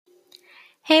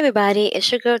Hey everybody,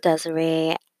 it's your girl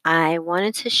Desiree. I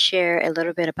wanted to share a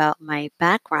little bit about my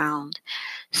background.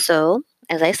 So,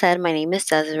 as I said, my name is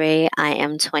Desiree. I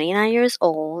am 29 years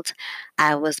old.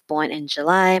 I was born in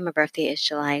July. My birthday is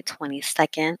July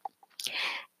 22nd.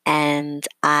 And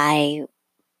I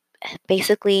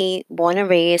basically born and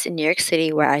raised in New York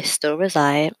City where I still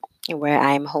reside and where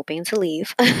I'm hoping to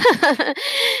leave. I've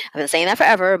been saying that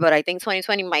forever, but I think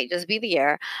 2020 might just be the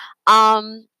year.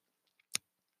 Um,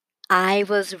 I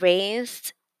was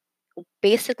raised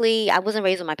Basically, I wasn't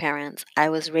raised with my parents. I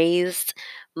was raised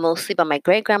mostly by my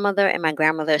great grandmother and my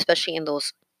grandmother, especially in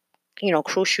those,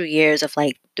 crucial years of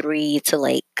like 3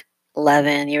 to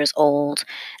 11 years old.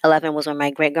 11 was when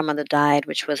my great grandmother died,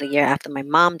 which was a year after my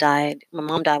mom died. My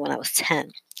mom died when I was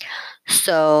 10.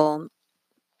 So,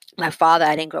 I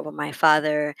didn't grow up with my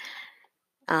father.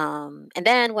 And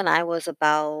then when I was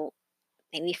about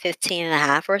maybe 15 and a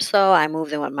half or so, I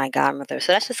moved in with my godmother.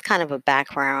 So that's just kind of a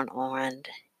background on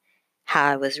how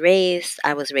I was raised.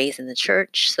 I was raised in the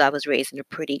church, so I was raised in a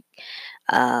pretty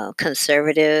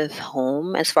conservative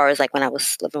home as far as like when I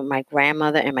was living with my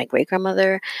grandmother and my great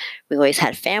grandmother. We always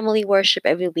had family worship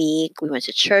every week. We went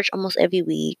to church almost every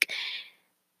week.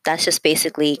 That's just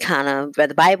basically kind of read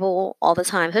the Bible all the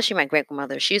time, especially my great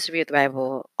grandmother. She used to read the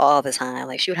Bible all the time.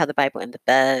 Like she would have the Bible in the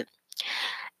bed.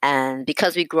 And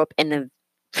because we grew up in a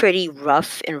pretty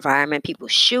rough environment, people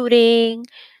shooting,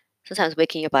 sometimes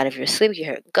waking up out of your sleep, you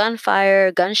hear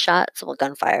gunfire, gunshots, well,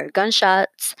 gunfire,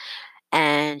 gunshots,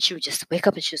 and she would just wake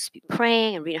up and she would just be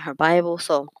praying and reading her Bible.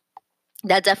 So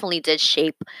that definitely did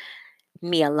shape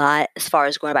me a lot as far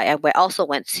as growing up. I also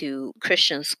went to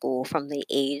Christian school from the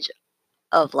age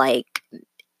of like,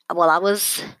 I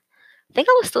think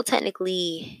I was still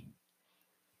technically,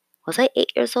 was I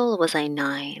 8 years old or was I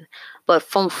 9? But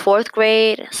from fourth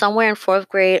grade, somewhere in fourth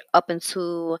grade up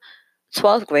into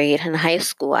 12th grade in high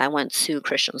school, I went to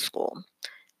Christian school.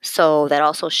 So that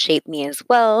also shaped me as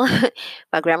well.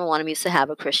 My grandma wanted me to have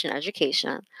a Christian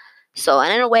education. So,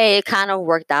 and in a way, it kind of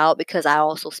worked out because I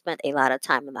also spent a lot of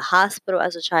time in the hospital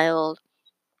as a child,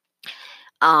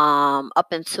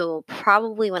 up until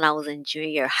probably when I was in junior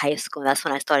year of high school. That's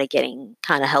when I started getting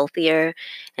kind of healthier,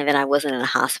 and then I wasn't in the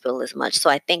hospital as much. So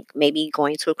I think maybe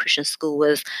going to a Christian school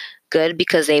was good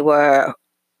because they were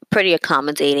pretty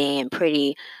accommodating and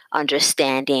pretty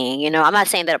understanding. I'm not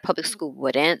saying that a public school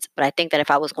wouldn't, but I think that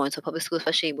if I was going to a public school,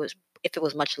 especially if it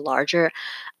was much larger,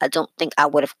 I don't think I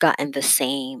would have gotten the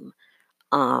same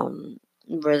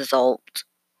result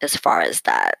as far as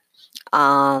that.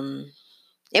 Um,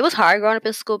 it was hard growing up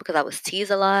in school because I was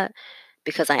teased a lot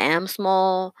because I am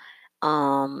small.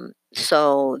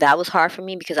 So that was hard for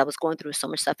me because I was going through so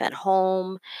much stuff at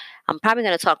home. I'm probably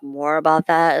going to talk more about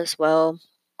that as well.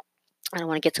 I don't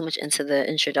want to get too much into the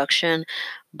introduction,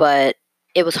 but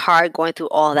it was hard going through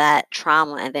all that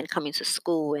trauma and then coming to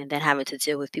school and then having to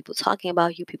deal with people talking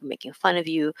about you, people making fun of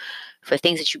you for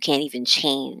things that you can't even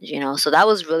change. So that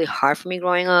was really hard for me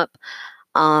growing up.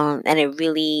 And I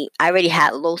already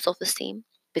had low self esteem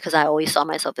because I always saw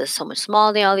myself as so much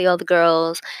smaller than all the other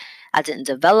girls. I didn't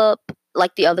develop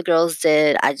like the other girls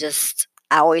did. I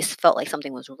always felt like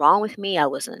something was wrong with me. I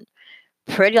wasn't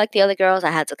pretty like the other girls.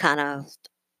 I had to kind of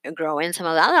grow into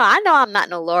my. I know I'm not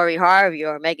no Lori Harvey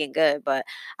or Megan Good, but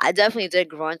I definitely did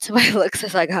grow into my looks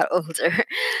as I got older.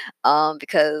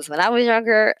 Because when I was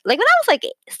younger, like when I was like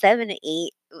 7 and 8,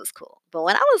 it was cool. But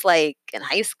when I was like in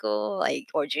high school, like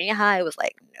or junior high, it was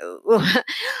like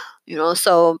no,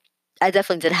 So I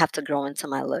definitely did have to grow into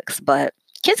my looks. But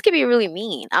kids can be really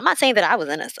mean. I'm not saying that I was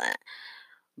innocent,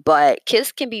 but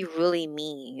kids can be really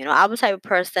mean. I'm the type of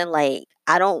person like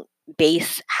I don't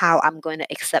base how I'm going to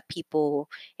accept people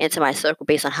into my circle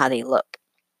based on how they look.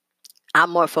 I'm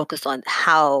more focused on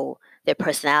how their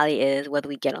personality is, whether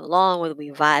we get along, whether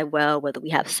we vibe well, whether we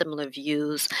have similar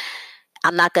views.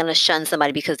 I'm not going to shun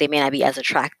somebody because they may not be as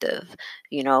attractive.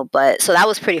 But so that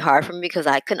was pretty hard for me because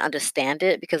I couldn't understand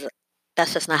it because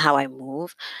that's just not how I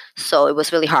move. So it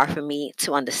was really hard for me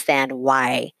to understand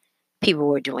why people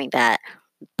were doing that.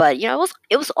 But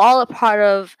it was all a part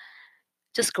of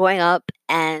just growing up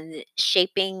and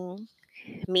shaping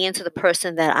me into the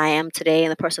person that I am today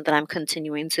and the person that I'm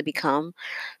continuing to become.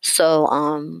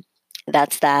 So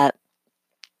that's that.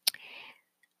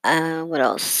 What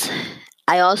else?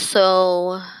 I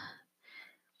also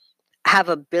have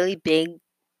a really big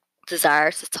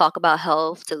desire to talk about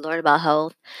health, to learn about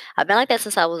health. I've been like that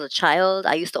since I was a child.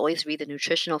 I used to always read the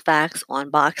nutritional facts on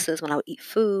boxes when I would eat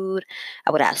food.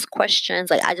 I would ask questions.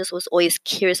 Like I just was always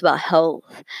curious about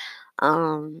health.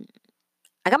 Um,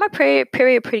 I got my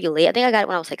period pretty late. I think I got it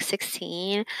when I was like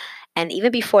 16. And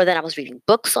even before then, I was reading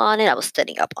books on it. I was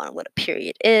studying up on what a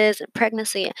period is and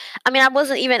pregnancy. I mean, I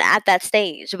wasn't even at that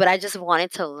stage, but I just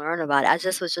wanted to learn about it. I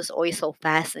just was just always so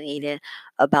fascinated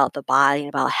about the body and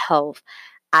about health.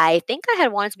 I think I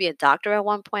had wanted to be a doctor at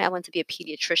one point. I wanted to be a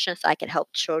pediatrician so I could help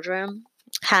children.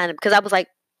 Kind of because I was like,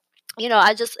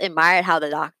 I just admired how the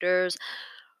doctors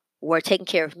were taking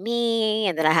care of me.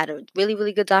 And then I had a really,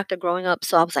 really good doctor growing up.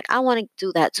 So I was like, I want to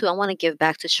do that too. I want to give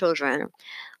back to children.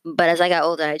 But as I got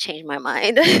older, I changed my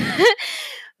mind.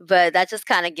 But that just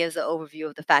kind of gives an overview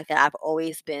of the fact that I've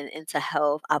always been into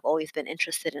health. I've always been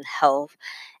interested in health.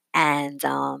 And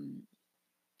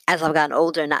as I've gotten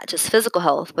older, not just physical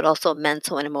health, but also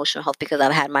mental and emotional health, because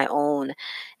I've had my own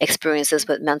experiences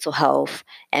with mental health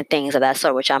and things of that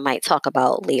sort, which I might talk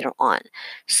about later on.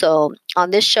 So,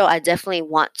 on this show, I definitely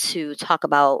want to talk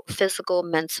about physical,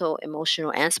 mental,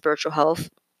 emotional, and spiritual health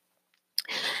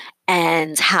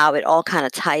and how it all kind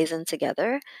of ties in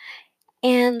together.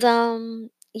 And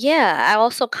yeah, I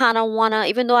also kind of want to,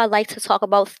 even though I like to talk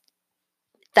about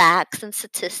facts and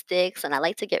statistics and I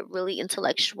like to get really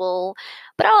intellectual,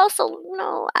 but I also,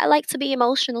 I like to be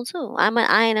emotional too. I'm an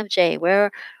INFJ.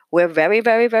 We're very,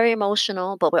 very, very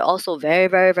emotional, but we're also very,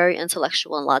 very, very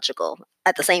intellectual and logical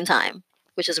at the same time,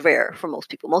 which is rare for most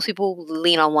people. Most people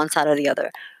lean on one side or the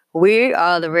other. We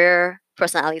are the rare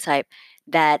personality type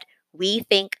that we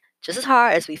think just as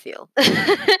hard as we feel,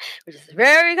 which is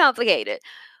very complicated,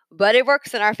 but it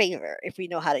works in our favor if we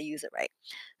know how to use it right.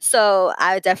 So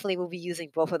I definitely will be using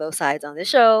both of those sides on the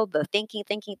show, the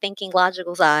thinking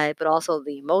logical side, but also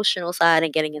the emotional side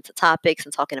and getting into topics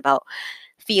and talking about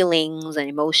feelings and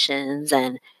emotions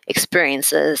and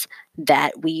experiences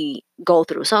that we go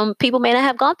through. Some people may not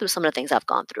have gone through some of the things I've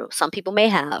gone through. Some people may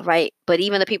have, right? But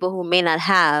even the people who may not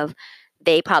have,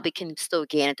 they probably can still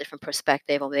gain a different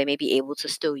perspective, or they may be able to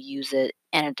still use it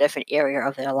in a different area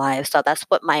of their lives. So that's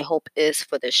what my hope is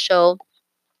for this show.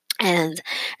 And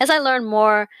as I learn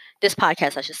more, this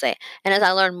podcast, I should say, and as I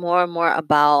learn more and more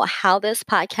about how this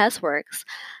podcast works,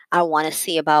 I want to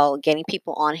see about getting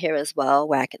people on here as well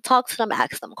where I can talk to them,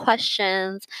 ask them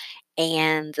questions.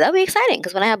 And that'll be exciting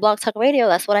because when I had Blog Talk Radio,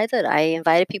 that's what I did. I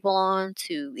invited people on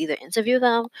to either interview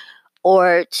them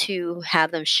or to have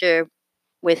them share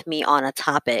with me on a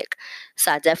topic.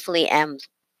 So I definitely am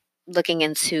looking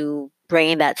into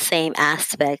bringing that same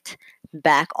aspect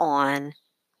back on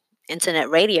internet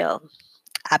radio.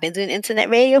 I've been doing internet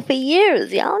radio for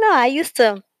years. Y'all know I used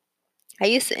to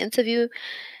interview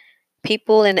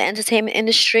people in the entertainment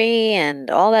industry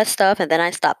and all that stuff, and then I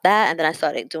stopped that, and then I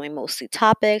started doing mostly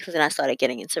topics, and then I started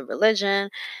getting into religion,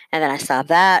 and then I stopped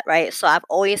that, right? So I've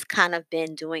always kind of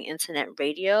been doing internet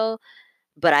radio,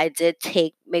 but I did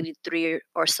take maybe 3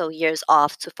 or so years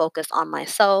off to focus on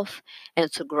myself and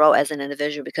to grow as an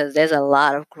individual because there's a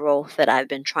lot of growth that I've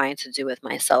been trying to do with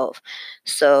myself.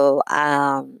 So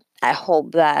I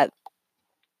hope that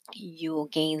you will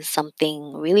gain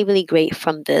something really, really great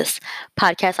from this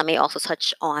podcast. I may also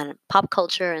touch on pop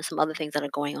culture and some other things that are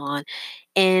going on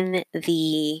in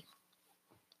the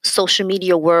social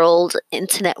media world,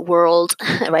 internet world,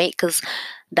 right? Because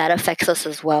that affects us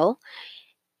as well.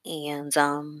 And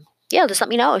yeah, just let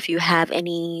me know if you have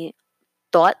any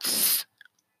thoughts,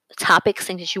 topics,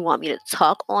 things that you want me to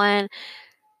talk on,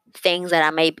 things that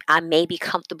I may be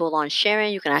comfortable on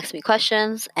sharing. You can ask me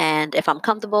questions, and if I'm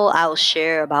comfortable, I will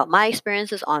share about my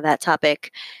experiences on that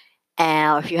topic.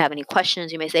 And if you have any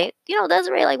questions, you may say,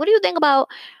 Desiree, like, what do you think about,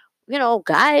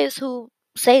 guys who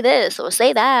say this or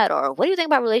say that, or what do you think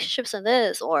about relationships in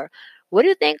this, or what do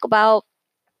you think about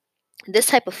this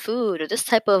type of food or this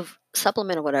type of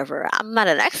supplement or whatever? I'm not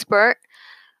an expert,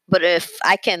 but if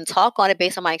I can talk on it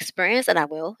based on my experience, then I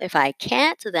will. If I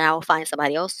can't, then I will find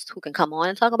somebody else who can come on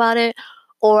and talk about it,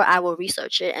 or I will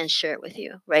research it and share it with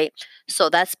you, right? So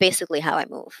that's basically how I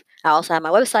move. I also have my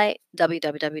website,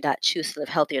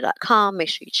 www.chooselivehealthier.com. Make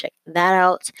sure you check that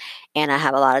out. And I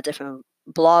have a lot of different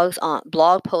blog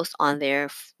posts on there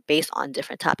based on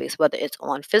different topics, whether it's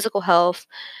on physical health,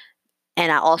 and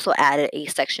I also added a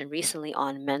section recently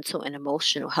on mental and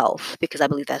emotional health because I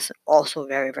believe that's also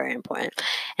very, very important.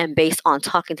 And based on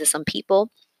talking to some people,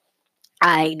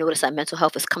 I noticed that mental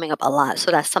health is coming up a lot.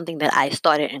 So that's something that I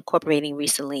started incorporating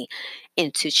recently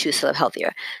into Choose to Live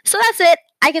Healthier. So that's it.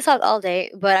 I can talk all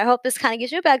day, but I hope this kind of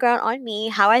gives you a background on me,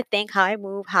 how I think, how I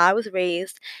move, how I was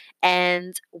raised,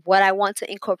 and what I want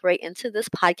to incorporate into this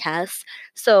podcast.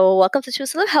 So, welcome to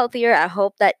Choose to Live Healthier. I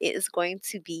hope that it is going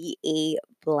to be a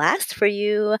blast for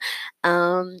you,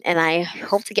 and I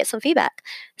hope to get some feedback.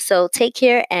 So, take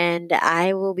care, and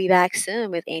I will be back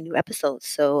soon with a new episode.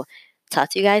 So,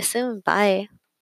 talk to you guys soon. Bye.